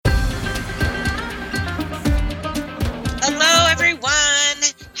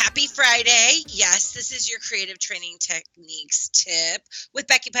Friday. Yes, this is your creative training techniques tip with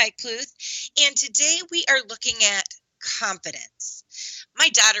Becky Pike Pluth. And today we are looking at confidence. My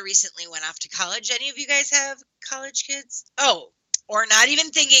daughter recently went off to college. Any of you guys have college kids? Oh, or not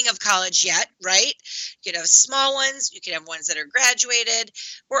even thinking of college yet, right? You could have small ones. You could have ones that are graduated.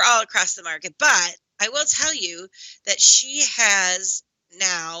 We're all across the market. But I will tell you that she has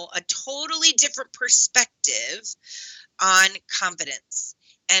now a totally different perspective on confidence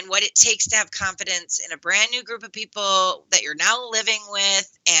and what it takes to have confidence in a brand new group of people that you're now living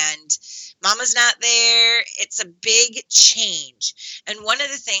with, and mama's not there. It's a big change. And one of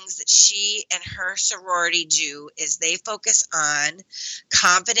the things that she and her sorority do is they focus on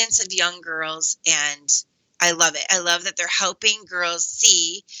confidence of young girls, and I love it. I love that they're helping girls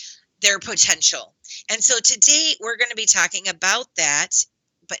see their potential. And so today we're going to be talking about that,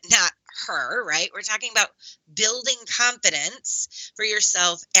 but not her, right? We're talking about building confidence for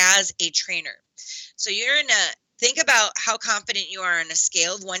yourself as a trainer. So you're going to think about how confident you are on a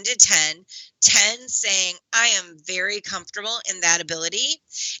scale of 1 to 10, 10 saying, I am very comfortable in that ability,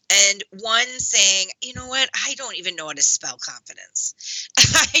 and 1 saying, you know what, I don't even know how to spell confidence.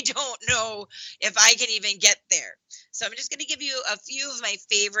 I don't know if I can even get there. So I'm just going to give you a few of my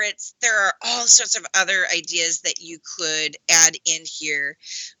favorites. There are all sorts of other ideas that you could add in here,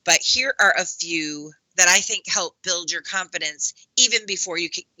 but here are a few that I think help build your confidence even before you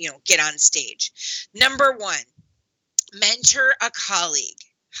can, get on stage. Number 1, mentor a colleague.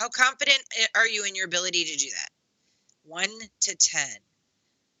 How confident are you in your ability to do that? 1 to 10.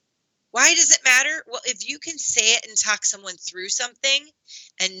 Why does it matter? Well, if you can say it and talk someone through something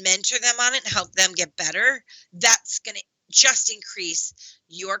and mentor them on it and help them get better, that's going to just increase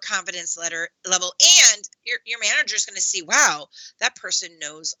your confidence level. And your manager is going to see, wow, that person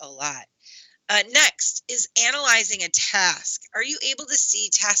knows a lot. Next is analyzing a task. Are you able to see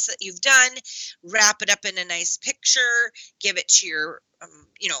tasks that you've done, wrap it up in a nice picture, give it to your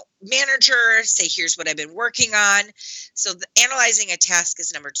manager, say, here's what I've been working on. So analyzing a task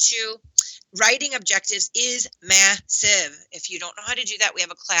is number 2. Writing objectives is massive. If you don't know how to do that, we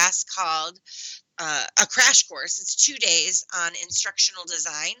have a class called a crash course. It's 2 days on instructional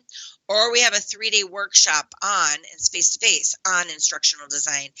design, or we have a 3-day workshop it's face-to-face on instructional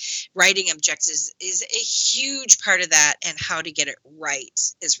design. Writing objectives is a huge part of that, and how to get it right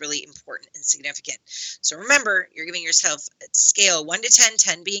is really important and significant. So remember, you're giving yourself a scale 1 to 10,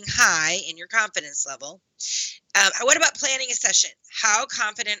 10 being high in your confidence level. What about planning a session? How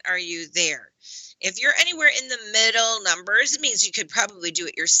confident are you there? If you're anywhere in the middle numbers, it means you could probably do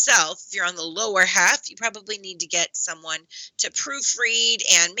it yourself. If you're on the lower half, you probably need to get someone to proofread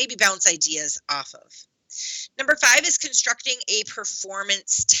and maybe bounce ideas off of. Number 5 is constructing a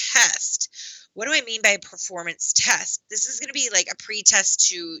performance test. What do I mean by a performance test? This is going to be like a pre-test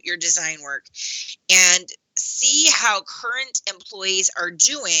to your design work, and see how current employees are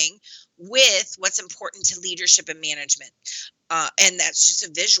doing with what's important to leadership and management. And that's just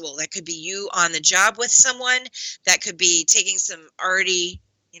a visual. That could be you on the job with someone. That could be taking some already,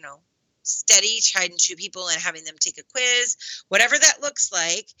 steady, tried and true people and having them take a quiz. Whatever that looks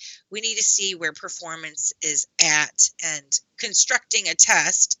like, we need to see where performance is at. And constructing a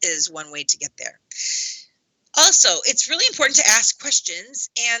test is one way to get there. Also, it's really important to ask questions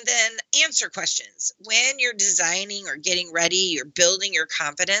and then answer questions. When you're designing or getting ready, you're building your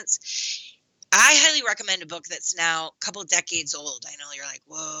confidence. I highly recommend a book that's now a couple decades old. I know you're like,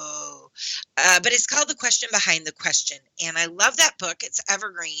 whoa. But it's called The Question Behind the Question. And I love that book. It's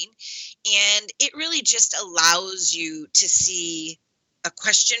evergreen. And it really just allows you to see a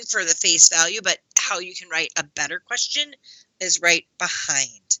question for the face value, but how you can write a better question is right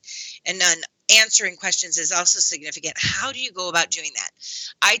behind. And then answering questions is also significant. How do you go about doing that?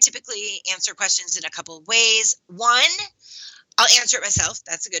 I typically answer questions in a couple of ways. 1, I'll answer it myself.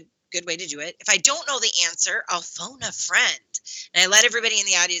 That's a good way to do it. If I don't know the answer, I'll phone a friend. And I let everybody in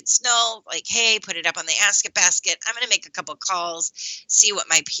the audience know, like, hey, put it up on the Ask It basket. I'm going to make a couple calls, see what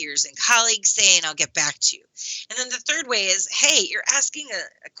my peers and colleagues say, and I'll get back to you. And then the third way is, hey, you're asking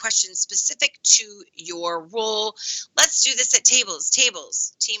a question specific to your role. Let's do this at tables,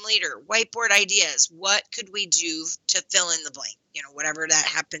 team leader, whiteboard ideas. What could we do to fill in the blank? Whatever that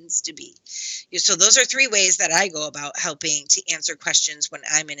happens to be. So those are 3 ways that I go about helping to answer questions when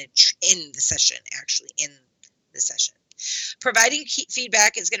I'm in the session. Providing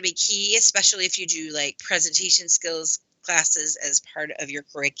feedback is going to be key, especially if you do like presentation skills classes as part of your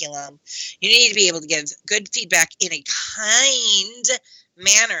curriculum. You need to be able to give good feedback in a kind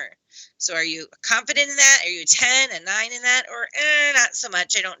manner. So are you confident in that? Are you a 10, a 9 in that? Or not so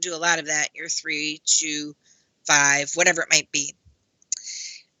much. I don't do a lot of that. You're 3, 2, 5, whatever it might be.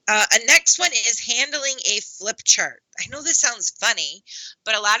 A next one is handling a flip chart. I know this sounds funny,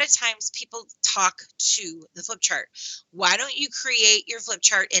 but a lot of times people talk to the flip chart. Why don't you create your flip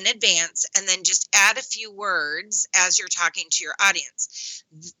chart in advance and then just add a few words as you're talking to your audience?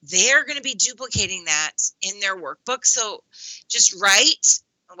 They're going to be duplicating that in their workbook. So just write.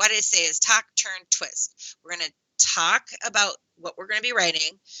 What I say is talk, turn, twist. We're going to talk about what we're going to be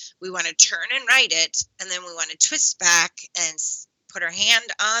writing. We want to turn and write it, and then we want to twist back and put our hand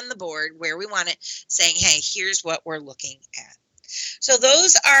on the board where we want it, saying, hey, here's what we're looking at. So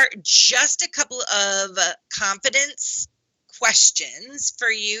those are just a couple of confidence questions for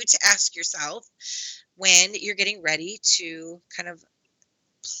you to ask yourself when you're getting ready to kind of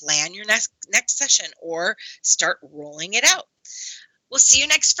plan your next session or start rolling it out. We'll see you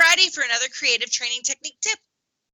next Friday for another creative training technique tip.